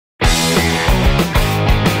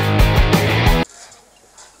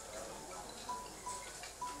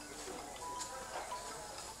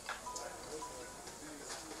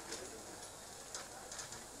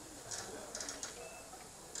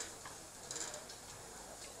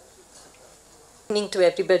Evening to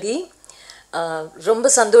everybody. ரொம்ப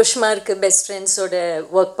சந்தோஷமா இருக்கு பெஸ்ட் ஃப்ரெண்ட்ஸோட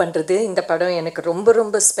ஒர்க் பண்ணுறது. இந்த படம் எனக்கு ரொம்ப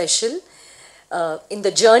ரொம்ப ஸ்பெஷல். இந்த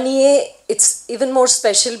ஜேர்னியே it's even more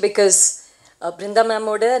special because Brinda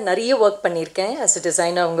மேமோட நிறைய ஒர்க் பண்ணியிருக்கேன் ஆஸ் அ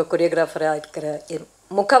டிசைனர். அவங்க கொரியோகிராஃபராக இருக்கிற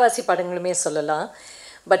முக்கால்வாசி படங்களுமே சொல்லலாம்.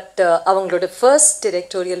 பட் அவங்களோட ஃபர்ஸ்ட்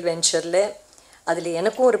டிரெக்டோரியல் வெஞ்சரில் அதில்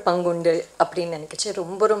எனக்கும் ஒரு பங்குண்டு அப்படின்னு நினைக்கிச்சு.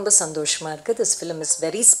 ரொம்ப ரொம்ப சந்தோஷமாக இருக்குது. This film is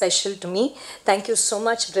very special to me. Thank you so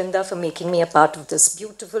much Brinda for making me a part of this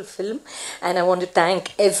beautiful film. And I want to thank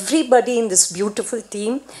everybody in this beautiful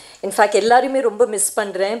team. In fact எல்லாருமே ரொம்ப மிஸ்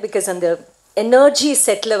பண்ணுறேன் because அந்த energy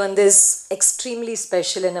settle வந்து is extremely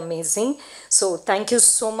special and amazing. So thank you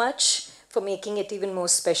so much for making it even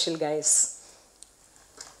more special guys.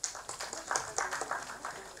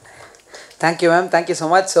 Thank you ma'am, thank you so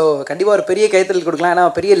much. So கண்டிப்பாக ஒரு பெரிய கைத்தல் கொடுக்கலாம். ஏன்னா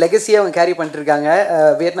பெரிய லெகசியை அவங்க கேரி பண்ணிட்டுருக்காங்க.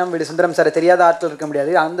 வியட்நாம் வீடு சுந்தரம் சார் தெரியாத ஆட்கள் இருக்க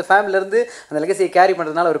முடியாது. அந்த ஃபேமிலிருந்து அந்த லெகசியை கேரி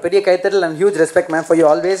பண்ணுறதுனால ஒரு பெரிய கைத்தல் and huge respect ma'am for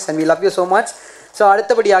you always and we love you so much. So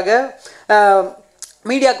அடுத்தபடியாக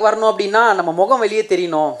மீடியாவுக்கு வரணும் அப்படின்னா நம்ம முகம் வெளியே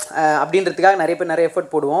தெரியணும் அப்படின்றதுக்காக நிறைய பேர் நிறைய எஃபர்ட்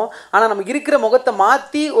போடுவோம். ஆனால் நமக்கு இருக்கிற முகத்தை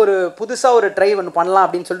மாற்றி ஒரு புதுசாக ஒரு ட்ரை ஒன்று பண்ணலாம்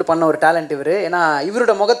அப்படின்னு சொல்லிட்டு பண்ண ஒரு டேலண்ட் இவர். ஏன்னா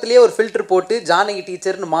இவரோட முகத்திலேயே ஒரு ஃபில்டர் போட்டு ஜானகி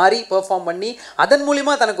டீச்சர்னு மாறி பெர்ஃபார்ம் பண்ணி அதன்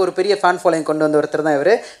மூலிமா தனக்கு ஒரு பெரிய ஃபேன் ஃபாலோயிங் கொண்டு வந்த ஒருத்தர் தான்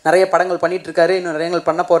இவர். நிறைய படங்கள் பண்ணிகிட்ருக்காரு, இன்னும் நிறைய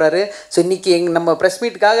பண்ண போகிறாரு. ஸோ இன்றைக்கி நம்ம ப்ரெஸ்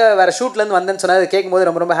மீட்டுக்காக வேறு ஷூட்லேருந்து வந்தேன்னு சொன்னால் அதை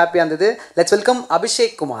கேட்கும்போது ரொம்ப ரொம்ப ஹாப்பியாக இருந்தது. Let's welcome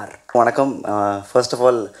Abhishek Kumar. வணக்கம். ஃபர்ஸ்ட் ஆஃப்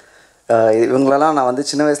ஆல் இவங்களெல்லாம் நான் வந்து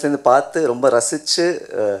சின்ன வயசுலேருந்து பார்த்து ரொம்ப ரசித்து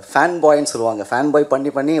ஃபேன் பாய்ன்னு சொல்லுவாங்க. ஃபேன் பாய்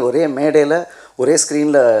பண்ணி ஒரே மேடையில் ஒரே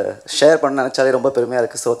ஸ்க்ரீனில் ஷேர் பண்ண நினச்சாலே ரொம்ப பெருமையாக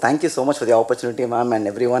இருக்குது. So thank you so much for the opportunity ma'am and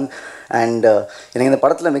every one. And எனக்கு இந்த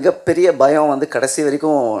படத்தில் மிகப்பெரிய பயம் வந்து கடைசி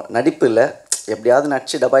வரைக்கும் நடிப்பு இல்லை. எப்படியாவது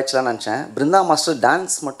நடிச்சு டபாய்ச்சலான்னு நினச்சேன். பிருந்தா மாஸ்டர்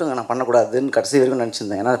டான்ஸ் மட்டும் நான் பண்ணக்கூடாதுன்னு கடைசி வரைக்கும்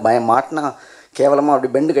நினச்சிருந்தேன். ஏன்னா பயம் மாட்டினா கேவலமாக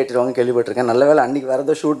அப்படி பெண்டு கட்டிடுவாங்க கேள்விப்பட்டிருக்கேன். நல்ல வேலை அன்றைக்கி வேறு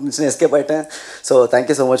ஏதோ ஷூட் இருந்துச்சுன்னு எஸ்கேப் ஆகிட்டேன். So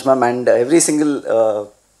thank you so much ma'am. And every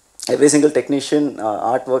single technician,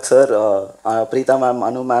 artwork sir, Preeta ma'am,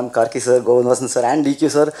 Anu ma'am, Karki sir, Govindvasan sir and DQ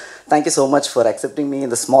sir, thank you so much for accepting me in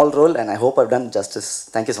the small role and I hope I've done justice.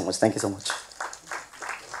 Thank you so much. Thank you so much.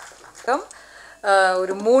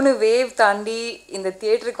 ஒரு 3 wave தாண்டி இந்த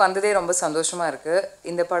தியேட்டருக்கு வந்ததே ரொம்ப சந்தோஷமாக இருக்குது.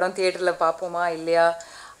 இந்த படம் தியேட்டரில் பார்ப்போமா இல்லையா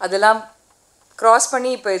அதெல்லாம் க்ராஸ்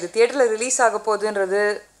பண்ணி இப்போ இது தியேட்டரில் ரிலீஸ் ஆக போகுதுன்றது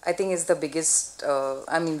I think is the biggest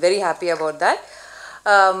I mean very happy about that.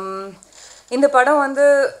 இந்த படம் வந்து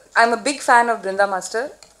I am a big fan of Brinda master.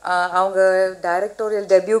 அவங்க டைரக்டோரியல்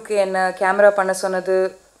டெபியூக்கு என்ன கேமரா பண்ண சொன்னது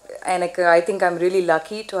எனக்கு I think I am really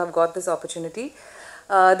lucky to have got this opportunity.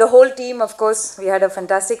 The whole team of course we had a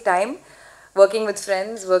fantastic time working with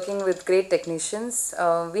friends, working with great technicians.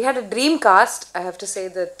 We had a dream cast. I have to say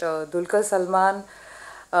that Dulquer Salmaan,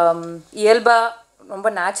 Ielba, ரொம்ப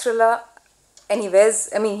naturally, and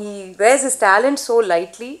he wears his talent so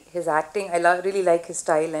lightly. His acting, I really like his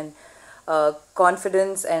style and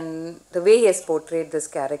confidence and the way he has portrayed this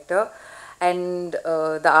character. And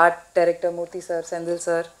the art director Murthy sir, Sendil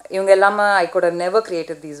sir, இவங்க எல்லாமே I could have never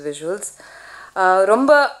created these visuals.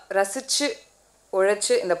 ரொம்ப ரசிச்சு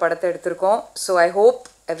உழைச்சு இந்த படத்தை எடுத்திருக்கோம். So I hope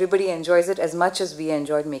everybody enjoys it as much as we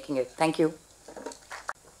enjoyed making it. Thank you.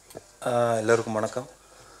 எல்லோருக்கும் வணக்கம்.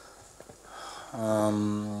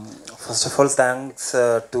 First of all, thanks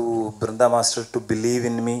to Brindha Master to believe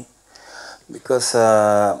in me because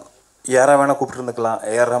யாரை வேணால் கூப்பிட்டுருந்துக்கலாம்.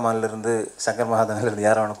 ஏஆர் ரஹ்மான்லேருந்து சங்கர் மகாதேவன்லேருந்து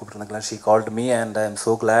யாரை வேணால் கூப்பிட்டுருந்துக்கலாம். She called me and I am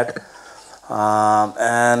so glad.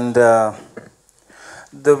 And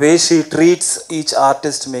the way she treats each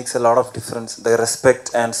artist makes a lot of difference. The respect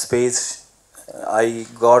and space I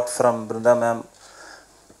got from Brindha ma'am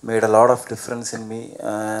made a lot of difference in me.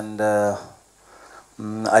 And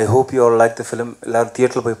I hope you all like the film. எல்லாரும்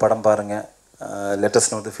தியேட்டரில் போய் படம் பாருங்கள். Let us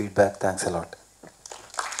know the feedback. Thanks a lot.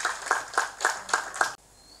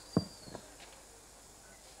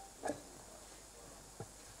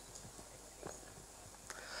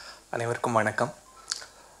 அனைவருக்கும் வணக்கம்.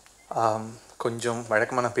 கொஞ்சம்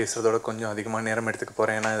வழக்கமாக நான் பேசுகிறதோட கொஞ்சம் அதிகமாக நேரம் எடுத்துக்க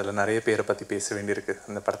போகிறேன். ஏன்னா இதில் நிறைய பேரை பற்றி பேச வேண்டியிருக்கு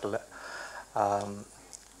இந்த படத்தில்.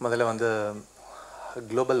 முதல்ல வந்து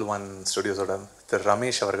குளோபல் ஒன் ஸ்டுடியோஸோட திரு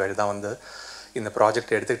ரமேஷ் அவர்கள் தான் வந்து இந்த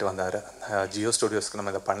ப்ராஜெக்ட் எடுத்துகிட்டு வந்தார். ஜியோ ஸ்டுடியோஸ்க்கு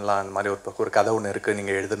நம்ம இதை பண்ணலாம், அந்த மாதிரி ஒரு கதை ஒன்று இருக்குது,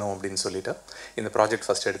 நீங்கள் எழுதணும் அப்படின்னு சொல்லிவிட்டு இந்த ப்ராஜெக்ட்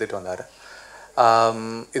ஃபஸ்ட் எடுத்துகிட்டு வந்தார்.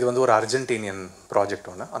 இது வந்து ஒரு அர்ஜென்டினியன் ப்ராஜெக்ட்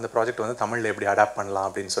ஒன்று. அந்த ப்ராஜெக்ட் வந்து தமிழில் எப்படி அடாப்ட் பண்ணலாம்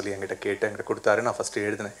அப்படின்னு சொல்லி என்கிட்ட கொடுத்தாரு. நான் ஃபஸ்ட்டு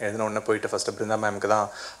எழுதின உடனே போயிட்டு ஃபஸ்ட்டு பிருந்தா மேமுக்கு தான்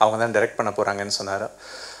அவங்க தான் டைரக்ட் பண்ண போகிறாங்கன்னு சொன்னார்.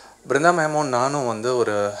 பிருந்தா மேமும் நானும் வந்து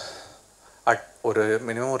ஒரு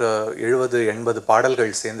மினிமம் ஒரு 70-80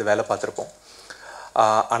 பாடல்கள் சேர்ந்து வேலை பார்த்துருப்போம்.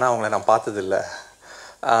 ஆனால் அவங்கள நான் பார்த்ததில்லை.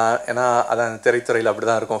 ஏன்னா அதான் திரைத்துறையில் அப்படி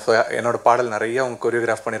தான் இருக்கும். ஸோ என்னோடய பாடல் நிறைய அவங்க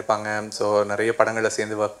கொரியோகிராஃப் பண்ணியிருப்பாங்க. ஸோ நிறைய படங்களில்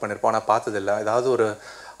சேர்ந்து ஒர்க் பண்ணியிருப்போம். ஆனால் பார்த்ததில்லை. ஏதாவது ஒரு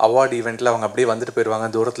அவார்டு ஈவெண்ட்டில் அவங்க அப்படியே வந்துட்டு போயிடுவாங்க,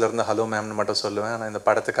 தூரத்தில் இருந்து ஹலோ மேம்னு மட்டும் சொல்லுவேன். ஆனால் இந்த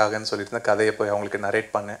படத்துக்காகன்னு சொல்லிட்டு இந்த கதையை போய் அவங்களுக்கு நரேட்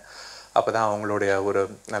பண்ணேன். அப்போ தான் அவங்களுடைய ஒரு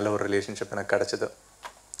நல்ல ஒரு ரிலேஷன்ஷிப் எனக்கு கிடச்சிது.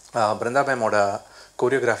 பிருந்தா மேமோட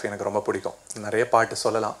கோரியோகிராஃபி எனக்கு ரொம்ப பிடிக்கும். நிறைய பாட்டு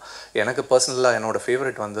சொல்லலாம். எனக்கு பர்சனலாக என்னோடய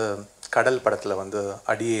ஃபேவரட் வந்து கடல் படத்தில் வந்து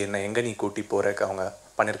அடியே என்னை எங்கே நீ கூட்டி போகிறக்கு அவங்க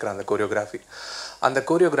பண்ணியிருக்கிற அந்த கோரியோகிராஃபி. அந்த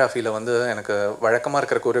கோரியோகிராஃபியில் வந்து எனக்கு வழக்கமாக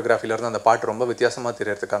இருக்கிற கோரியோகிராஃபிலேருந்து அந்த பாட்டு ரொம்ப வித்தியாசமாக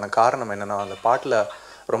தெரியறதுக்கான காரணம் என்னென்னா, அந்த பாட்டில்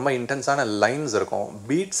ரொம்ப இன்டென்ஸான லைன்ஸ் இருக்கும்.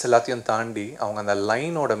 பீட்ஸ் எல்லாத்தையும் தாண்டி அவங்க அந்த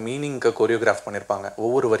லைனோட மீனிங்க்கு கோரியோகிராஃப் பண்ணியிருப்பாங்க.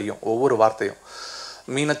 ஒவ்வொரு வரியும் ஒவ்வொரு வார்த்தையும்.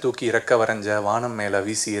 மீனை தூக்கி இறக்க வரைஞ்ச, வானம் மேலே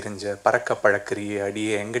வீசி எறிஞ்ச, பறக்க பழக்கிறியே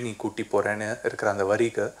அடியே எங்கே நீ கூட்டி போகிறேன்னு இருக்கிற அந்த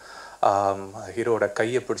வரிக்கு ஹீரோட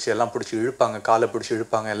கையை பிடிச்சி எல்லாம் பிடிச்சி இழுப்பாங்க, காலை பிடிச்சி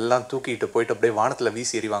இழுப்பாங்க, எல்லாம் தூக்கிட்டு போயிட்டு அப்படியே வானத்தில்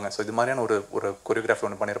வீசி எறிவாங்க. ஸோ இது மாதிரியான ஒரு கோரியோகிராஃபி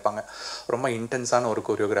ஒன்று பண்ணியிருப்பாங்க. ரொம்ப இன்டென்ஸான ஒரு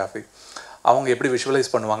கோரியோகிராஃபி. அவங்க எப்படி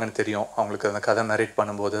விஷுவலைஸ் பண்ணுவாங்கன்னு தெரியும். அவங்களுக்கு அந்த கதை நரேட்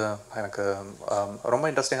பண்ணும்போது எனக்கு ரொம்ப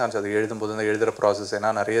இன்ட்ரெஸ்டிங்காக இருந்துச்சு அது எழுதும்போது, அந்த எழுதுகிற ப்ராசஸ். ஏன்னா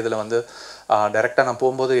நிறைய இதில் வந்து டைரெக்டாக நான்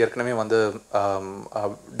போகும்போது ஏற்கனவே வந்து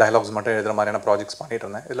டயலாக்ஸ் மட்டும் எழுதுகிற மாதிரியான ப்ராஜெக்ட்ஸ் பண்ணிகிட்டு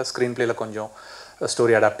இருந்தேன். இதில் ஸ்க்ரீன் பிளேயில் கொஞ்சம்,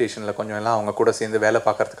 ஸ்டோரி அடாப்டேஷனில் கொஞ்சம் எல்லாம் அவங்க கூட சேர்ந்து வேலை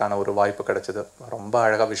பார்க்கறதுக்கான ஒரு வாய்ப்பு கிடச்சிது. ரொம்ப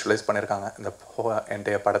அழகாக விஷுவலைஸ் பண்ணியிருக்காங்க இந்த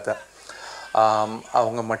என்டைய படத்தை.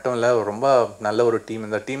 அவங்க மட்டும் இல்லை, ரொம்ப நல்ல ஒரு டீம்.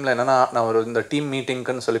 இந்த டீமில் என்னென்னா, நான் இந்த டீம்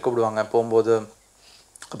மீட்டிங்க்குன்னு சொல்லி கூப்பிடுவாங்க. போகும்போது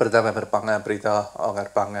பிரதா மேம் இருப்பாங்க, பிரீதா அவங்க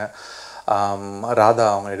இருப்பாங்க, ராதா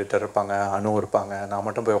அவங்க எடிட்டர் இருப்பாங்க, அனு இருப்பாங்க, நான்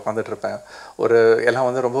மட்டும் போய் உட்காந்துட்டு இருப்பேன். எல்லாம்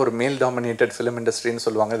வந்து ரொம்ப ஒரு மேல் டாமினேட்டட் ஃபிலிம் இண்டஸ்ட்ரின்னு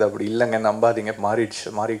சொல்லுவாங்க. இது அப்படி இல்லைங்க, நம்பாதீங்க,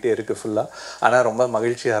 மாறிக்கிட்டே இருக்குது ஃபுல்லாக. ஆனால் ரொம்ப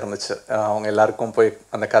மகிழ்ச்சியாக இருந்துச்சு அவங்க எல்லாருக்கும் போய்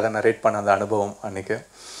அந்த கதை நரேட் பண்ண அந்த அனுபவம் அன்றைக்கி.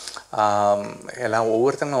 எல்லாம்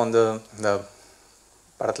ஒவ்வொருத்தங்களும் வந்து இந்த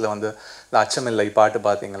படத்தில் வந்து இந்த அச்சமில்லை பாட்டு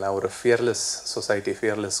பார்த்தீங்களா, ஒரு ஃபியர்லெஸ் சொசைட்டி,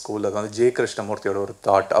 ஃபியர்லெஸ் ஸ்கூல். அது வந்து ஜே கிருஷ்ணமூர்த்தியோட ஒரு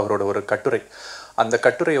தாட், அவரோட ஒரு கட்டுரை. அந்த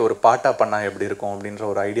கட்டுரையை ஒரு பாட்டாக பண்ணால் எப்படி இருக்கும் அப்படின்ற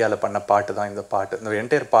ஒரு ஐடியாவில் பண்ண பாட்டு தான் இந்த பாட்டு. இந்த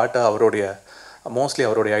என்டையர் பாட்டு மோஸ்ட்லி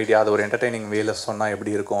அவருடைய ஐடியா. அது ஒரு என்டர்டெய்னிங் வேல சொன்னால்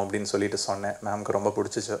எப்படி இருக்கும் அப்படின்னு சொல்லிட்டு சொன்னேன். மேம்க்கு ரொம்ப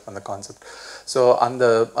பிடிச்சிச்சு அந்த கான்செப்ட். ஸோ அந்த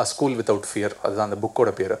ஸ்கூல் வித்தவுட் ஃபியர், அதுதான் அந்த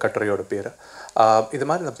புக்கோட பேர், கட்டுரையோட பேர். இது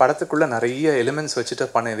மாதிரி இந்த படத்துக்குள்ளே நிறைய எலிமெண்ட்ஸ் வச்சுட்டு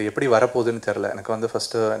பண்ண, இது எப்படி வரப்போகுதுன்னு தெரில எனக்கு. வந்து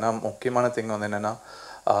ஃபஸ்ட்டு என்ன முக்கியமான திங் வந்து என்னென்னா,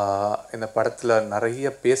 இந்த படத்தில் நிறைய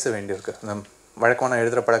பேச வேண்டியிருக்கு. இந்த வழக்கமான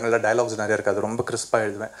எழுதுகிற படங்களில் டயலாக்ஸ் நிறைய இருக்குது, அது ரொம்ப கிறிஸ்பாக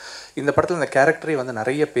எழுதுவேன். இந்த படத்தில் இந்த கேரக்டரே வந்து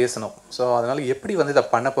நிறைய பேசணும். ஸோ அதனால் எப்படி வந்து இதை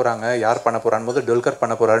பண்ண போகிறாங்க, யார் பண்ண போகிறான்னு போது டுல்கர்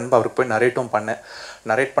பண்ண போகிறாருன்னு அவருக்கு போய் நரேட்டும் பண்ணேன்.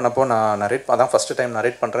 நரேட் பண்ணப்போ நான் அதான் ஃபஸ்ட்டு டைம்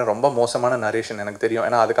நரேட் பண்ணுறேன். ரொம்ப மோசமான நரேஷன் எனக்கு தெரியும்.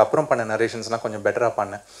 ஏன்னா அதுக்கப்புறம் பண்ண நரேஷன்ஸ்னால் கொஞ்சம் பெட்டராக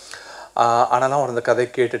பண்ணேன். ஆனாலும் அவர் இந்த கதை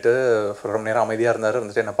கேட்டுட்டு ரொம்ப நேரம் அமைதியாக இருந்தார்.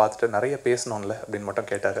 இருந்துட்டு என்னை பார்த்துட்டு நிறைய பேசணும்ல அப்படின்னு மட்டும்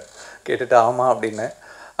கேட்டுட்டு ஆமாம் அப்படின்னு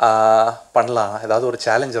பண்ணலாம், ஏதாவது ஒரு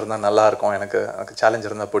சேலஞ்ச் இருந்தால் நல்லாயிருக்கும், எனக்கு சேலஞ்ச்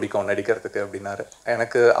இருந்தால் பிடிக்கும் நடிக்கிறதுக்கு அப்படின்னாரு.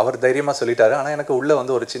 எனக்கு அவர் தைரியமாக சொல்லிட்டாரு. ஆனால் எனக்கு உள்ளே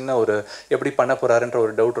வந்து ஒரு சின்ன எப்படி பண்ண போகிறாருன்ற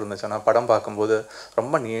ஒரு டவுட் இருந்துச்சு. ஆனால் படம் பார்க்கும்போது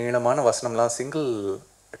ரொம்ப நீளமான வசனம்லாம் சிங்கிள்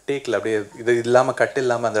டேக்கில் அப்படியே இது இல்லாமல், கட்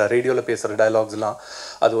இல்லாமல், அந்த ரேடியோவில் பேசுகிற டயலாக்ஸ்லாம்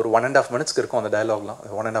அது ஒரு 1.5 மினிட்ஸ்க்கு இருக்கும். அந்த டயலாக்லாம்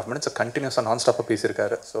 1.5 மினிட்ஸ் கண்டினியூஸாக நான்ஸ்டாப்பாக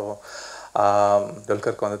பேசியிருக்காரு. ஸோ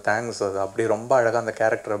டுல்கருக்கு வந்து தேங்க்ஸ். அது அப்படியே ரொம்ப அழகாக அந்த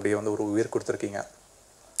கேரக்டர் அப்படியே வந்து ஒரு உயிர் கொடுத்துருக்கீங்க.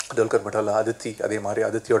 டுல்கர் மட்டும் இல்லை, அதித்தி, அதே மாதிரி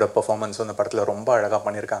அதித்தியோட பெர்ஃபார்மன்ஸ் அந்த படத்தில் ரொம்ப அழகாக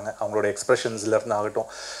பண்ணியிருக்காங்க. அவங்களோட எக்ஸ்ப்ரெஷன்ஸ்லேருந்து ஆகட்டும்.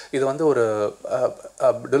 இது வந்து ஒரு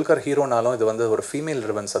டுல்கர் ஹீரோனாலும் இது வந்து ஒரு ஃபீமேல்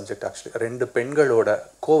ரிவன் சப்ஜெக்ட். ஆக்சுவலி 2 பெண்களோட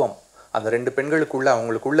கோவம், அந்த 2 பெண்களுக்குள்ளே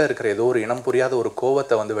அவங்களுக்குள்ளே இருக்கிற ஏதோ ஒரு இனம் புரியாத ஒரு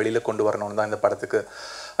கோவத்தை வந்து வெளியில் கொண்டு வரணும்னு தான் இந்த படத்துக்கு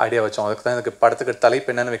ஐடியா வச்சோம். அதுக்கு தான் எனக்கு படத்துக்கு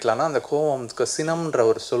தலைப்பு என்னென்னு வைக்கலாம்னா, அந்த கோவம்க்கு சினம்ன்ற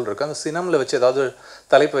ஒரு சொல் இருக்குது. அந்த சினமில் வச்சு ஏதாவது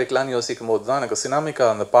தலைப்பு வைக்கலான்னு யோசிக்கும் போது தான் எனக்கு சினாமிகா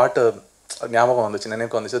அந்த பாட்டு ஞாபகம் வந்துச்சு,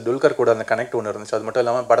 நினைவுக்கு வந்துச்சு. டுல்கர் கூட அந்த கனெக்ட் ஒன்று இருந்துச்சு. அது மட்டும்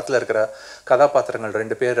இல்லாமல் படத்தில் இருக்கிற கதாபாத்திரங்கள்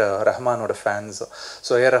 2 பேர் ரஹ்மானோட ஃபேன்ஸ்,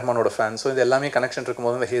 ஸோ ரஹ்மானோட ஃபேன்ஸ். ஸோ இது எல்லாமே கனெக்ஷன்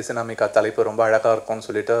இருக்கும்போது இந்த சினாமிகா தலைப்பு ரொம்ப அழகாக இருக்கும்னு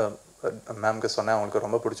சொல்லிட்டு மேம்க்கு சொன்னேன். அவங்களுக்கு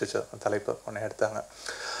ரொம்ப பிடிச்சிச்சு தலைப்பு, ஒன்று எடுத்தாங்க.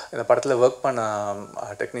 இந்த படத்தில் ஒர்க் பண்ண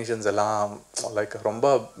டெக்னீஷியன்ஸ் எல்லாம் லைக் ரொம்ப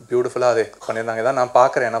பியூட்டிஃபுல்லாக அதை பண்ணியிருந்தாங்க. இதான் நான்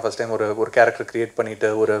பார்க்குறேன். ஏன்னா ஃபஸ்ட் டைம் ஒரு கேரக்டர் க்ரியேட் பண்ணிவிட்டு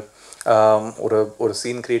ஒரு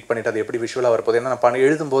சீன் க்ரியேட் பண்ணிவிட்டு அது எப்படி விஷுவலாக வரப்போகுது. ஏன்னா நான்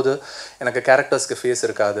எழுதும்போது எனக்கு கேரக்டர்ஸ்க்கு ஃபேஸ்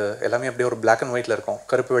இருக்காது, எல்லாமே அப்படியே ஒரு பிளாக் அண்ட் ஒயிட்டில் இருக்கும்,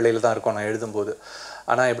 கருப்பு வெள்ளையில் தான் இருக்கும் நான் எழுதும்போது.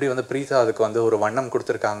 ஆனால் எப்படி வந்து பிரீதா அதுக்கு வந்து ஒரு வண்ணம்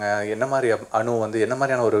கொடுத்துருக்காங்க, என்ன மாதிரி அணு வந்து என்ன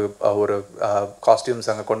மாதிரியான ஒரு காஸ்டியூம்ஸ்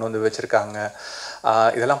அங்கே கொண்டு வந்து வச்சுருக்காங்க,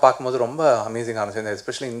 இதெல்லாம் பார்க்கும்போது ரொம்ப அமேசிங்காக இருந்துச்சு.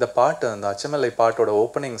 எஸ்பெஷலி இந்த பாட்டு, அந்த அச்சமல்லை பாட்டோட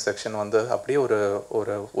ஓப்பனிங் செக்ஷன் வந்து அப்படியே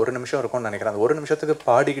ஒரு நிமிஷம் இருக்கும்னு நினைக்கிறேன். அந்த 1 நிமிஷத்துக்கு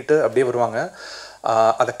பாடிக்கிட்டு அப்படியே வருவாங்க.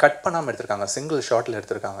 அதை கட் பண்ணாமல் எடுத்திருக்காங்க, சிங்கிள் ஷாட்டில்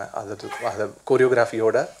எடுத்திருக்காங்க. அதை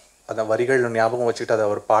கோரியோகிராஃபியோட அந்த வரிகள் ஞாபகம் வச்சுக்கிட்டு அதை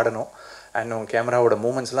அவர் பாடணும். அண்ட் உங்கள் கேமராவோட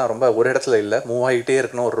மூமெண்ட்ஸ்லாம் ரொம்ப ஒரு இடத்துல இல்லை, மூவ் ஆகிட்டே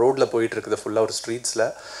இருக்கணும். ஒரு ரோட்டில் போயிட்டு இருக்குது ஃபுல்லாக, ஒரு ஸ்ட்ரீட்ஸில்.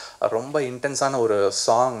 ரொம்ப இன்டென்ஸான ஒரு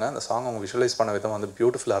சாங். அந்த சாங் அவங்க விஷுவலைஸ் பண்ண விதம் வந்து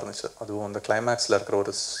பியூட்டிஃபுல்லாக இருந்துச்சு. அதுவும் அந்த கிளைமேக்ஸில் இருக்கிற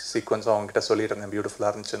ஒரு சீக்வன்ஸும் அவங்ககிட்ட சொல்லிட்டு இருந்தேன்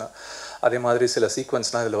பியூட்டிஃபுல்லாக இருந்துச்சுன்னு. அதே மாதிரி சில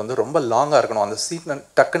சீக்வன்ஸ்னால் இதில் வந்து ரொம்ப லாங்காக இருக்கணும். அந்த சீன்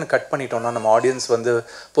டக்குன்னு கட் பண்ணிட்டோம்னா நம்ம ஆடியன்ஸ் வந்து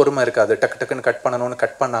பொறுமை இருக்காது. டக்குன்னு கட் பண்ணணும்னு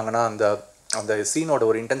கட் பண்ணாங்கன்னா அந்த அந்த சீனோட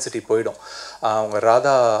ஒரு இன்டென்சிட்டி போயிடும். அவங்க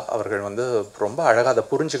ராதா அவர்கள் வந்து ரொம்ப அழகாக அதை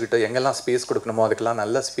புரிஞ்சுக்கிட்டு எங்கெல்லாம் ஸ்பேஸ் கொடுக்கணுமோ அதுக்கெல்லாம்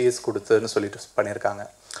நல்ல ஸ்பேஸ் கொடுத்துன்னு சொல்லிட்டு பண்ணியிருக்காங்க.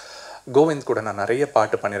 கோவிந்த் கூட நான் நிறைய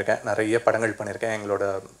பாட்டு பண்ணியிருக்கேன், நிறைய படங்கள் பண்ணியிருக்கேன்.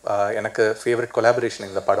 எனக்கு ஃபேவரட் கொலாபரேஷன்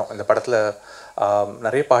இந்த படம். இந்த படத்தில்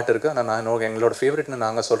நிறைய பாட்டு இருக்குது. ஆனால் எங்களோட ஃபேவரெட்னு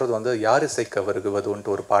நாங்கள் சொல்கிறது வந்து யார் இசைக்க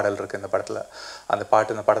வருகுவதுன்ட்டு ஒரு பாடல் இருக்குது இந்த படத்தில். அந்த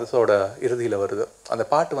பாட்டு இந்த படத்தோட இறுதியில் வருது. அந்த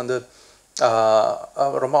பாட்டு வந்து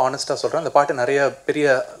ரொம்ப ஆனஸ்ட்டாக சொல்கிறேன், அந்த பாட்டு நிறைய பெரிய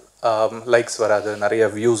லைக்ஸ் வராது, நிறைய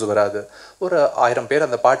வியூஸ் வராது. ஒரு 1000 பேர்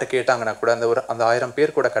அந்த பாட்டை கேட்டாங்கன்னா கூட அந்த 1000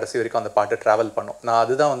 பேர் கூட கடைசி வரைக்கும் அந்த பாட்டு ட்ராவல் பண்ணும். நான்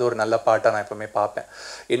அதுதான் வந்து ஒரு நல்ல பாட்டாக நான் எப்போவுமே பார்ப்பேன்.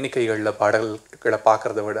 எண்ணிக்கைகளில் பாடல்களை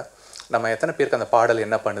பார்க்குறத விட நம்ம எத்தனை பேருக்கு அந்த பாடல்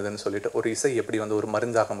என்ன பண்ணுதுன்னு சொல்லிட்டு, ஒரு இசை எப்படி வந்து ஒரு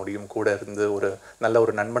மருந்தாக முடியும், கூட இருந்து ஒரு நல்ல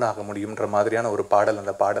ஒரு நண்பனாக முடியுன்ற மாதிரியான ஒரு பாடல்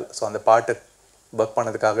அந்த பாடல். ஸோ அந்த பாட்டு ஒர்க்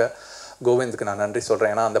பண்ணதுக்காக கோவிந்துக்கு நான் நன்றி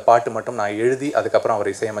சொல்கிறேன். ஏன்னா அந்த பாட்டு மட்டும் நான் எழுதி அதுக்கப்புறம்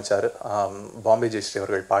அவர் இசையமைச்சார். பாம்பே ஜெயஸ்ரீ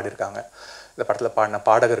அவர்கள் பாடியிருக்காங்க. இந்த படத்தில் பாடின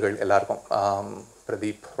பாடகர்கள் எல்லாருக்கும்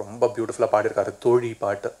பிரதீப் ரொம்ப பியூட்டிஃபுல்லாக பாடியிருக்காரு. தோழி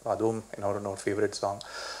பாட்டு அதுவும் என்னோட ஃபேவரட் சாங்.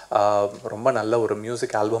 ரொம்ப நல்ல ஒரு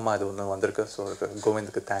மியூசிக் ஆல்பமாக இது ஒன்று வந்திருக்கு. So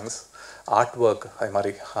கோவிந்துக்கு thanks. ஆர்ட் ஒர்க் அது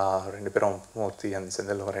மாதிரி 2 பேரும் மூர்த்தி அண்ட்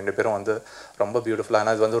செந்தில் 2 பேரும் வந்து ரொம்ப பியூட்டிஃபுல்லாக.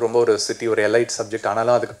 ஆனால் அது வந்து ரொம்ப ஒரு சிட்டி ஒரு எலைட் சப்ஜெக்ட்.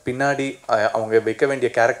 ஆனாலும் அதுக்கு பின்னாடி அவங்க வைக்க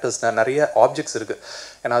வேண்டிய கேரக்டர்ஸ் நிறைய ஆப்ஜெக்ட்ஸ் இருக்குது.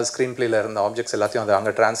 ஏன்னா அது ஸ்க்ரீன் பிளேயில் இருந்த ஆப்ஜெக்ட்ஸ் எல்லாத்தையும் அதை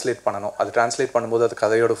அங்கே ட்ரான்ஸ்லேட் பண்ணணும். அது ட்ரான்ஸ்லேட் பண்ணும்போது அது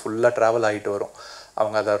கதையோட ஃபுல்லாக ட்ராவல் ஆகிட்டு வரும்.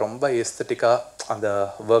 அவங்க அதை ரொம்ப எஸ்தட்டிக்காக அந்த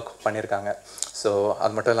ஒர்க் பண்ணியிருக்காங்க. ஸோ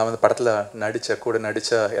அது மட்டும் இல்லாமல் இந்த படத்தில் கூட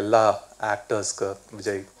நடித்த எல்லா ஆக்டர்ஸ்க்கு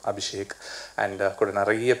விஜய், அபிஷேக் அண்ட் கூட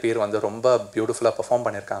நிறைய பேர் வந்து ரொம்ப பியூட்டிஃபுல்லாக பர்ஃபார்ம்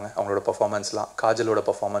பண்ணியிருக்காங்க. அவங்களோட பர்ஃபார்மன்ஸ்லாம், காஜலோட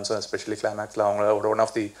பர்ஃபார்மன்ஸும் எஸ்பெஷலி கிளைமேக்ஸில் அவங்களோட one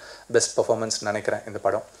of the best performance நினைக்கிறேன் இந்த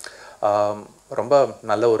படம். ரொம்ப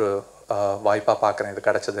நல்ல ஒரு வாய்ப்பாக பார்க்குறேன் இது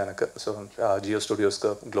கிடச்சது எனக்கு. So Jio ஸ்டுடியோஸ்க்கு,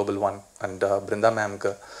 Global One and Brinda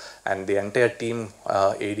மேம்க்கு and the entire team,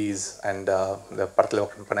 Aedes and இந்த படத்தில்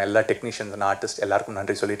ஒர்க் பண்ண எல்லா டெக்னீஷியன்ஸ் அண்ட் ஆர்டிஸ்ட் எல்லாருக்கும்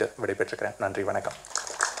நன்றி சொல்லிட்டு விடைபெற்றுக்கிறேன். நன்றி, வணக்கம்.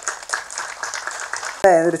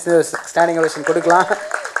 ஸ்டாண்டிங் ஓவேஷன் கொடுக்கலாம்.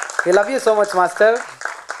 I love you so much master.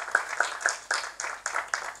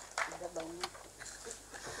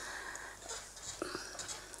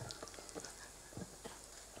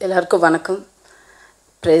 எல்லாருக்கும் வணக்கம்.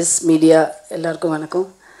 ப்ரெஸ், மீடியா எல்லாருக்கும் வணக்கம்.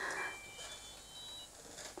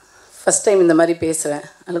 ஃபஸ்ட் டைம் இந்த மாதிரி பேசுகிறேன்,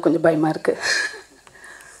 அதில் கொஞ்சம் பயமாக இருக்குது.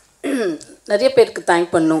 நிறைய பேருக்கு தேங்க்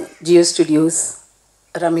பண்ணும். ஜியோ ஸ்டுடியோஸ்,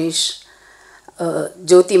 ரமேஷ்,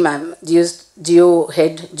 ஜோதி மேம், ஜியோ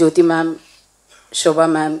ஹெட் ஜோதி மேம், ஷோபா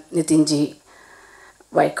மேம், நிதின்ஜி,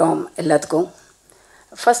 வைகாம் எல்லாத்துக்கும்.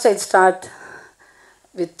 First I start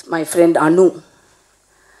with my friend அனு.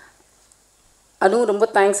 ரொம்ப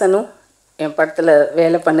தேங்க்ஸ் அனு, என் படத்தில்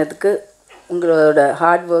வேலை பண்ணதுக்கு. உங்களோட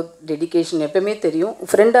ஹார்ட் ஒர்க், டெடிக்கேஷன் எப்போயுமே தெரியும்.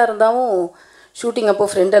 ஃப்ரெண்டாக இருந்தாலும் ஷூட்டிங்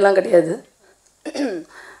அப்போது ஃப்ரெண்டெல்லாம் கிடையாது,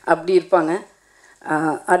 அப்படி இருப்பாங்க.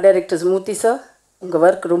 ஆர்ட் டைரக்டர்ஸ் மூர்த்தி சார், உங்கள்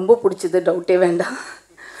ஒர்க் ரொம்ப பிடிச்சது, டவுட்டே வேண்டாம்.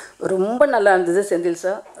 ரொம்ப நல்லா இருந்தது. செந்தில்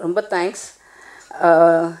சார் ரொம்ப தேங்க்ஸ்.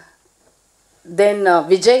 தென்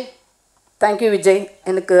விஜய், தேங்க்யூ விஜய்.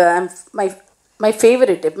 எனக்கு மை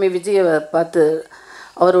ஃபேவரட். எப்பவுமே விஜயை பார்த்து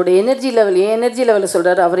அவரோட எனர்ஜி லெவல், என் எனர்ஜி லெவலில்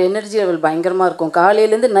சொல்கிறாரு, அவர் எனர்ஜி லெவல் பயங்கரமாக இருக்கும்.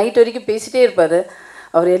 காலையிலேருந்து நைட் வரைக்கும் பேசிகிட்டே இருப்பார்.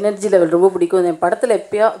 அவர் எனர்ஜி லெவல் ரொம்ப பிடிக்கும். என் படத்தில்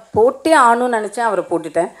எப்போயா போட்டே ஆகணும்னு நினச்சேன், அவரை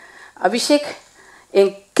போட்டுட்டேன். அபிஷேக்,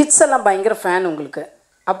 என் கிட்ஸ் எல்லாம் பயங்கர ஃபேன் உங்களுக்கு.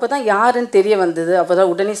 அப்போ தான் யாருன்னு தெரிய வந்தது. அப்போ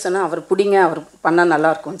தான் உடனே சொன்னேன், அவர் பிடிங்க, அவர் பண்ணால்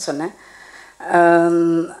நல்லாயிருக்கும்னு சொன்னேன்.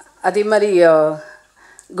 அதே மாதிரி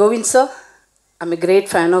Kovind sir, I'm a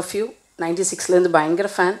great fan of you. 96லேருந்து பயங்கர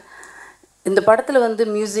ஃபேன். இந்த படத்தில் வந்து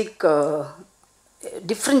மியூசிக்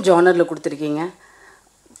டிஃப்ரெண்ட் ஜானரில் கொடுத்துருக்கீங்க.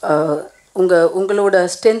 உங்களோட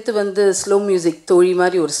ஸ்ட்ரென்த்து வந்து ஸ்லோ மியூசிக், தோழி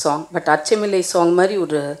மாதிரி ஒரு சாங், பட் அச்சமில்லை சாங் மாதிரி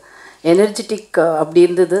ஒரு எனர்ஜெட்டிக் அப்படி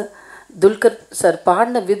இருந்தது. துல்கர் சார்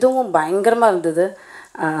பாடின விதமும் பயங்கரமாக இருந்தது.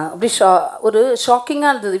 அப்படி ஒரு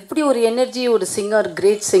ஷாக்கிங்காக இருந்தது. இப்படி ஒரு எனர்ஜி, ஒரு சிங்கர்,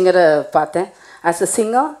 கிரேட் சிங்கரை பார்த்தேன். As a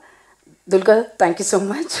singer, Dulquer, thank you so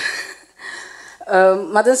much.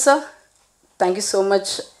 Madan sir, thank you so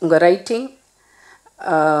much.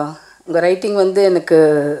 உங்கள் ரைட்டிங் வந்து எனக்கு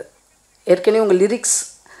ஏற்கனவே உங்கள் லிரிக்ஸ்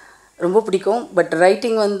ரொம்ப பிடிக்கும், பட்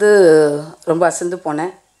ரைட்டிங் வந்து ரொம்ப அசந்து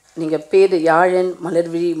போனேன். நீங்கள் பேர் யாழன்,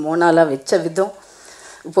 மலர்விழி, மோனாலா வச்ச விதம்,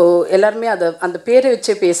 இப்போது எல்லாருமே அந்த பேரை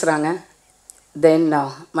வச்சே பேசுகிறாங்க. Then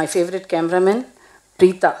my favourite cameraman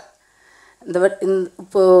Preetha.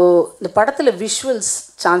 இப்போது இந்த படத்தில் விஷுவல்ஸ்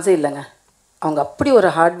சான்ஸே இல்லைங்க. அவங்க அப்படி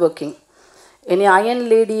ஒரு ஹார்ட் ஒர்க்கிங். என்னை அயன்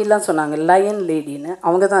லேடிலாம் சொன்னாங்க, லயன் லேடின்னு.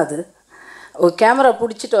 அவங்க தான் அது. ஒரு கேமரா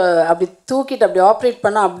பிடிச்சிட்டு அப்படி தூக்கிட்டு அப்படி ஆப்ரேட்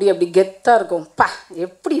பண்ணால் அப்படி கெத்தாக இருக்கும்.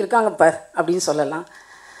 எப்படி இருக்காங்க பார் அப்படின்னு சொல்லலாம்.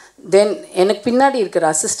 தென் எனக்கு பின்னாடி இருக்கிற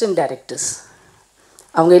அசிஸ்டன்ட் டைரக்டர்ஸ்,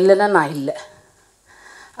 அவங்க இல்லைன்னா நான் இல்லை.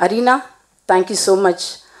 Arena, thank you so much.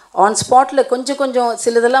 On ஸ்பாட்டில் கொஞ்சம்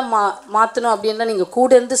சிலதெல்லாம் மாற்றணும் அப்படின்னா நீங்கள்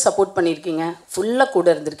கூட இருந்து சப்போர்ட் பண்ணியிருக்கீங்க, ஃபுல்லாக கூட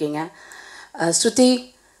இருந்திருக்கீங்க. ஸ்ருதி,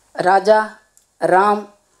 ராஜா, ராம்,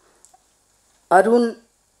 அருண்,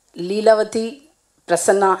 லீலாவதி,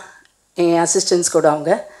 பிரசன்னா, என் அசிஸ்டன்ஸ் கூட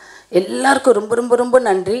அவங்க எல்லாருக்கும் ரொம்ப ரொம்ப ரொம்ப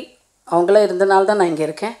நன்றி. அவங்களாம் இருந்தனால தான் நான் இங்கே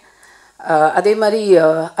இருக்கேன். அதே மாதிரி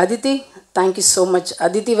Aditi, thank you so much.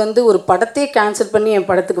 Aditi வந்து ஒரு படத்தையே கேன்சல் பண்ணி என்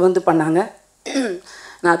படத்துக்கு வந்து பண்ணாங்க.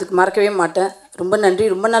 நான் அதுக்கு மறக்கவே மாட்டேன். ரொம்ப நன்றி.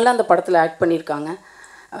 ரொம்ப நல்லா அந்த படத்தில் ஆக்ட் பண்ணியிருக்காங்க.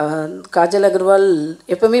 காஜல் அகர்வால்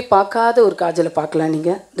எப்போவுமே பார்க்காத ஒரு காஜலை பார்க்கலாம்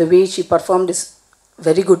நீங்கள். த way she performed is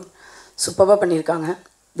very good, சூப்பராக பண்ணியிருக்காங்க.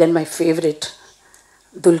 தென் மை ஃபேவரட்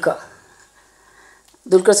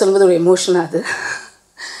துல்கர் சொல்லும்போது ஒரு எமோஷனாக அது.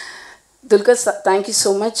 Dulquer, thank you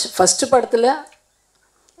so much. First படத்தில்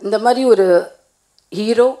இந்த மாதிரி ஒரு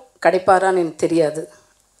ஹீரோ கிடைப்பாரான்னு எனக்கு தெரியாது.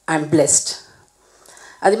 I am blessed.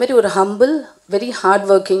 அதேமாதிரி ஒரு humble, very hard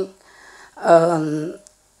working.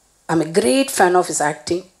 I am a great fan of his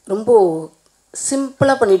acting. ரொம்ப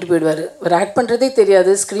சிம்பிளாக பண்ணிட்டு போயிடுவார். ஒரு ஆக்ட் பண்ணுறதே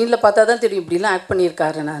தெரியாது, ஸ்க்ரீனில் பார்த்தா தான் தெரியும் இப்படிலாம் ஆக்ட்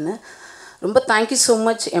பண்ணியிருக்காரு. நான் ரொம்ப தேங்க்யூ ஸோ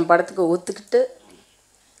மச். என் படத்துக்கு ஒத்துக்கிட்டு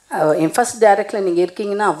என் ஃபஸ்ட் டைரக்டில் நீங்கள்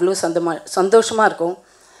இருக்கீங்கன்னா அவ்வளோ சந்தோஷமாக இருக்கும்.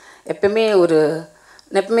 எப்பவுமே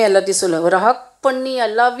எல்லாத்தையும் சொல்லுவேன், ஒரு ஹக் பண்ணி ஐ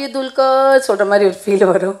லவ் யூ துல்கர் சொல்கிற மாதிரி ஒரு ஃபீல்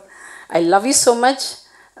வரும். I love you so much.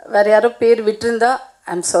 வேறு யாரோ பேர் விட்டுருந்தா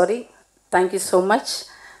I am sorry. Thank you so much.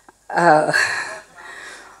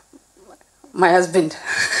 My husband,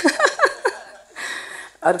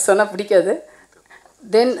 அவருக்கு சொன்னால் பிடிக்காது.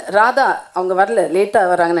 தென் ராதா, அவங்க வரல,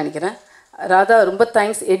 லேட்டாக வராங்கன்னு நினைக்கிறேன். ராதா ரொம்ப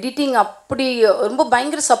தேங்க்ஸ். எடிட்டிங் அப்படி ரொம்ப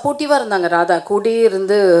பயங்கர சப்போர்ட்டிவாக இருந்தாங்க. ராதா கூடயே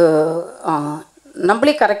இருந்து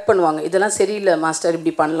நம்மளே கரெக்ட் பண்ணுவாங்க, இதெல்லாம் சரியில்லை மாஸ்டர்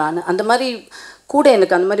இப்படி பண்ணலான்னு. அந்த மாதிரி கூட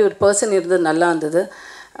எனக்கு அந்த மாதிரி ஒரு பர்சன் இருந்தது, நல்லா இருந்தது.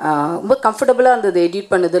 ரொம்ப கம்ஃபர்டபுளாக இருந்தது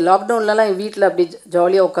எடிட் பண்ணுது. லாக்டவுன்லலாம் என் வீட்டில் அப்படி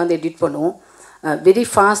ஜாலியாக உட்காந்து எடிட் பண்ணுவோம். Very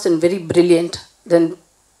fast and very brilliant. Then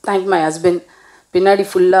thank my husband. பின்னாடி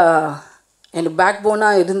ஃபுல்லாக எனக்கு பேக்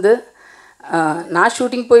போனாக இருந்து நான்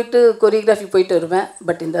ஷூட்டிங் போயிட்டு கொரியோகிராஃபி போயிட்டு வருவேன்.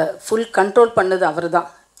 பட் இந்த ஃபுல் கண்ட்ரோல் பண்ணது அவர் தான்,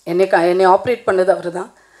 என்னை ஆப்ரேட் பண்ணது அவர் தான்.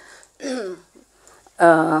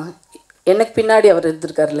 எனக்கு பின்னாடி அவர்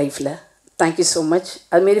இருந்திருக்கார் லைஃப்பில். Thank you so much.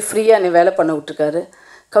 அதுமாரி ஃப்ரீயாக என்னை வேலை பண்ண விட்டுருக்காரு.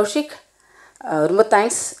 கௌஷிக், ரொம்ப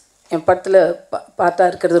தேங்க்ஸ். என் படத்தில் பார்ட்டாக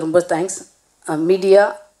இருக்கிறது ரொம்ப தேங்க்ஸ். மீடியா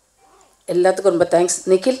எல்லாத்துக்கும் ரொம்ப தேங்க்ஸ்.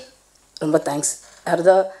 நிக்கில், ரொம்ப தேங்க்ஸ்.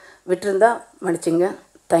 யாரதா விட்டுருந்தா மன்னிச்சிங்க.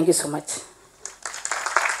 Thank you so much.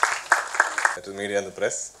 மீடியா அந்த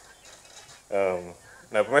ப்ரெஸ்,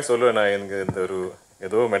 நான் எப்பவுமே சொல்லுவேன், நான் எனக்கு இந்த ஒரு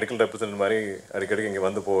ஏதோ மெடிக்கல் ரெப்ரசன்ட் மாதிரி அடிக்கடி இங்கே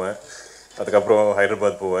வந்து போவேன். அதுக்கப்புறம்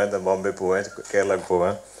ஹைதராபாத் போவேன், இந்த பாம்பே போவேன், கேரளாவுக்கு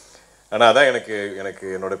போவேன். ஆனால் அதான் எனக்கு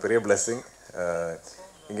என்னோட பெரிய பிளெஸ்ஸிங்.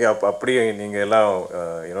 இங்கே அப்படி நீங்கள்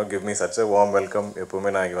எல்லாம் give me such a warm welcome.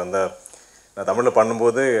 எப்போவுமே நான் இங்கே வந்தால், நான் தமிழில்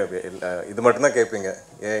பண்ணும்போது இது மட்டும்தான் கேட்பீங்க,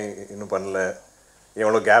 ஏன் இன்னும் பண்ணல,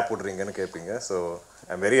 எவ்வளோ கேப் விட்றீங்கன்னு கேட்பீங்க. So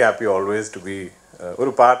I am very happy always to be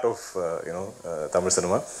ஒரு part of Tamil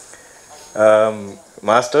cinema.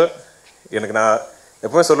 Master, எனக்கு நான்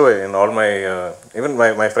எப்போவுமே சொல்லுவேன், in all my even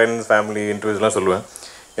my friends family இன்டர்வியூஸ்லாம் சொல்லுவேன்,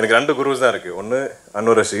 எனக்கு 2 குருஸ் தான் இருக்குது. ஒன்று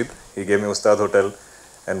Anwar Rashid, he came me Ustad hotel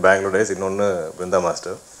and Bangalore days. இன்னொன்று பிருந்தா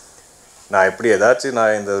மாஸ்டர். நான் எப்படி ஏதாச்சும்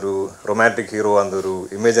நான் இந்த ஒரு ரொமான்டிக் ஹீரோ அந்த ஒரு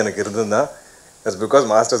இமேஜ் எனக்கு இருந்ததுன்னா it's because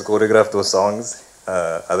masters choreograph those songs.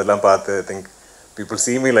 அதெல்லாம் பார்த்து I think people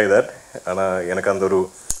see me like that. ஆனால் எனக்கு அந்த ஒரு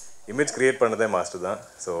இமேஜ் க்ரியேட் பண்ணதே மாஸ்டர் தான்.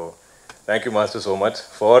 So thank you master so much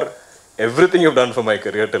for everything you've done for my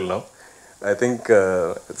career till now. I think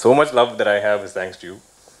so much love that I have is thanks to you.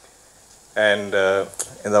 And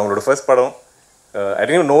இந்த அவங்களோட first படம், I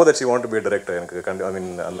didn't know that she wanted to be a director. எனக்கு ஐ மீன்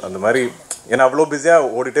அந்த மாதிரி, ஏன்னா அவ்வளோ பிஸியாக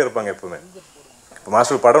ஓடிட்டே இருப்பாங்க எப்போவுமே. இப்போ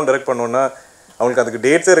மாஸ்டர் படம் டைரக்ட் பண்ணோன்னா அவங்களுக்கு அதுக்கு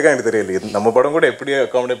டேட்ஸே இருக்கா எனக்கு தெரியல. நம்ம படம் கூட எப்படி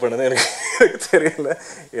அக்காமடேட் பண்ணது எனக்கு தெரியல.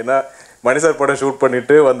 ஏன்னா மணி சார் படம் ஷூட்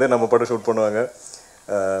பண்ணிவிட்டு வந்து நம்ம படம் ஷூட் பண்ணுவாங்க.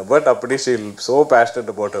 பட் அப்படி she is so passionate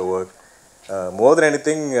about her work. More than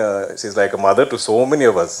anything, she's like a mother to so many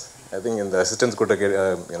of us. I think இந்த அசிஸ்டன்ஸ் கூட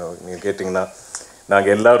நீங்கள் கேட்டிங்கன்னா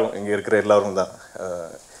நாங்கள் எல்லோரும் இங்கே இருக்கிற எல்லோரும் தான்.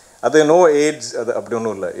 அது நோ ஏஜ், அது அப்படி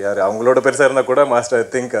ஒன்றும் இல்லை. யார் அவங்களோட பெருசாக இருந்தால் கூட மாஸ்டர் ஐ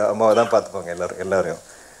திங்க் அம்மாவை தான் பார்த்துப்பாங்க எல்லாரையும்.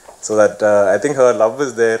 So that I think her love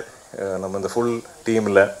is there. நம்ம இந்த ஃபுல்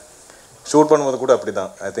டீமில் ஷூட் பண்ணும்போது கூட அப்படி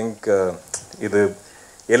தான். ஐ திங்க் இது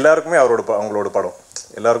எல்லாருக்குமே அவங்களோட படம்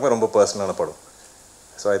எல்லாருக்குமே ரொம்ப பர்சனலான படம்.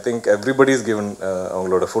 So I think everybody is given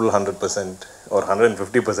அவங்களோட ஃபுல் 100% ஒரு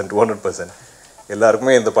 150%, 200%.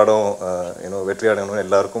 எல்லாருக்குமே இந்த படம் வெற்றி அடையணும்.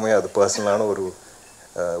 எல்லாருக்குமே அது பர்சனலான ஒரு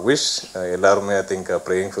விஷ். எல்லாருமே I think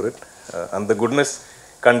praying for it. அந்த குட்னஸ்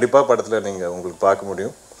கண்டிப்பாக படத்தில் நீங்கள் உங்களுக்கு பார்க்க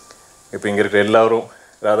முடியும். இப்போ இங்கே இருக்கிற எல்லாரும்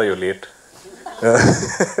ராதா யூ லேட்.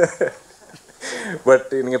 பட்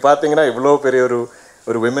நீங்கள் பார்த்தீங்கன்னா இவ்வளோ பெரிய ஒரு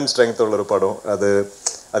ஒரு விமன் ஸ்ட்ரென்த் உள்ள ஒரு படம். அது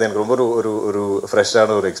எனக்கு ரொம்ப ஒரு ஒரு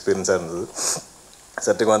ஃப்ரெஷ்ஷான ஒரு எக்ஸ்பீரியன்ஸாக இருந்தது.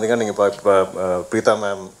 செட்டுக்கு வந்தீங்கன்னா நீங்கள் பிரீதா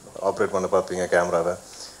மேம் ஆப்ரேட் பண்ண பார்ப்பீங்க கேமராவை.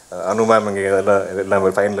 அனு மேம் இங்கே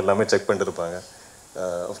எல்லாமே ஃபைனல் எல்லாமே செக் பண்ணிட்டு இருப்பாங்க.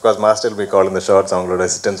 ஆஃப்கோர்ஸ் மாஸ்டர் பி கால் இந்த ஷார்ட்ஸ் அவங்களோட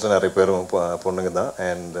அசிஸ்டன்ஸில் நிறைய பேரும் பொண்ணுங்க தான்.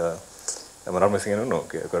 அண்ட் நம்ம not missing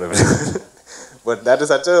okay but that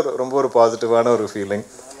is such ரொம்ப ஒரு பாசிட்டிவான ஒரு ஃபீலிங்.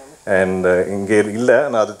 அண்ட் இங்கே இல்லை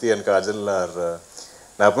நான் அதித்தி அண்ட் காஜல் ஆர்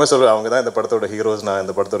நான் எப்பவுமே சொல்லுவேன் அவங்க தான் இந்த படத்தோட ஹீரோஸ், நான்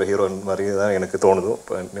இந்த படத்தோட ஹீரோயின் மாதிரி தான் எனக்கு தோணுது.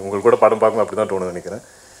 இப்போ உங்களுக்கு கூட படம் பார்க்கும்போது அப்படி தான் தோணுது நினைக்கிறேன்.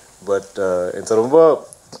 பட் இட்ஸ் ரொம்ப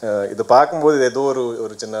இதை பார்க்கும்போது இது ஏதோ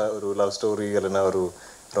ஒரு சின்ன ஒரு லவ் ஸ்டோரி இல்லைன்னா ஒரு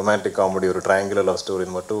ரொமான்டிக் காமெடி, ஒரு ட்ரையாங்குலர் லவ்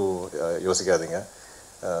ஸ்டோரின்னு மட்டும் யோசிக்காதீங்க.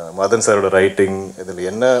 மதன் சாரோட ரைட்டிங் இதில்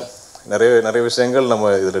என்ன நிறைய விஷயங்கள்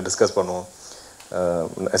நம்ம இதில் டிஸ்கஸ் பண்ணுவோம்.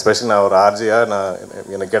 எஸ்பெஷலி நான் ஒரு ஆர்ஜியாக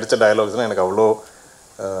எனக்கு கிடைச்ச டயலாக்ஸ்லாம் எனக்கு அவ்வளோ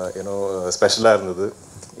ஏன்னோ ஸ்பெஷலாக இருந்தது.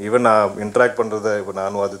 ஈவன் நான் இன்ட்ராக்ட் பண்ணுறத இப்போ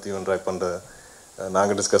நானும் அதித்தியும் இன்ட்ராக்ட் பண்ணுற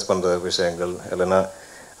நாங்கள் டிஸ்கஸ் பண்ணுற விஷயங்கள் இல்லைன்னா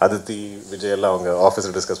அதித்தி விஜய் எல்லாம் அவங்க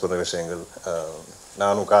ஆஃபீஸில் டிஸ்கஸ் பண்ணுற விஷயங்கள்,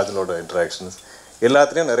 நானும் காஜலோட இன்ட்ராக்ஷன்ஸ்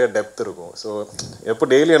எல்லாத்துலேயும் நிறைய டெப்த் இருக்கும். ஸோ எப்போ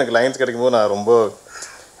டெய்லி எனக்கு லைன்ஸ் கிடைக்கும்போது நான்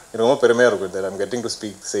ரொம்ப பெருமையாக இருக்கும். I'm getting to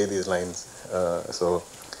speak say these lines. So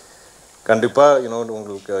கண்டிப்பாக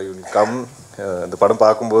உங்களுக்கு யூ வில் கம். இந்த படம்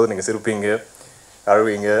பார்க்கும்போது நீங்கள் சிரிப்பீங்க,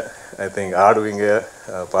 அழுவீங்க, I think ஆடுவீங்க,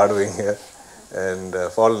 பாடுவீங்க and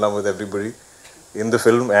fall in love with everybody in the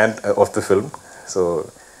film and of the film. So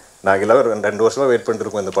நாங்கள் எல்லோரும் 2 வருஷமாக வெயிட்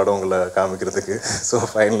பண்ணிட்டுருக்கோம் இந்த படம் உங்களை காமிக்கிறதுக்கு. So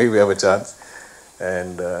finally we have a chance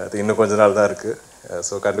and அது இன்னும் கொஞ்ச நாள் தான் இருக்குது.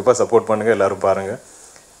 ஸோ கண்டிப்பாக சப்போர்ட் பண்ணுங்கள், எல்லோரும் பாருங்கள்,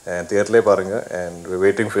 தியேட்டர்லேயே பாருங்கள். and we're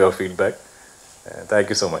waiting for your feedback. Thank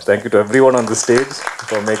you so much. Thank you to everyone on the stage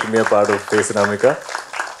for making me a part of SINAMIKA.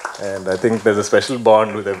 And I think there's a special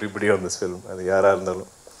bond with everybody on this film. அது யாராக இருந்தாலும்.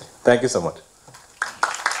 Thank you so much.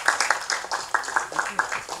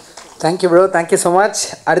 Thank you bro, thank you so much.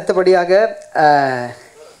 அடுத்தபடியாக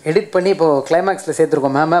edit பண்ணி இப்போது கிளைமேக்ஸில்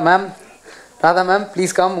சேர்த்துருக்கோம் ma'am. Radha ma'am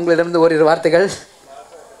please come, உங்களிடமிருந்து ஓரிரு வார்த்தைகள்.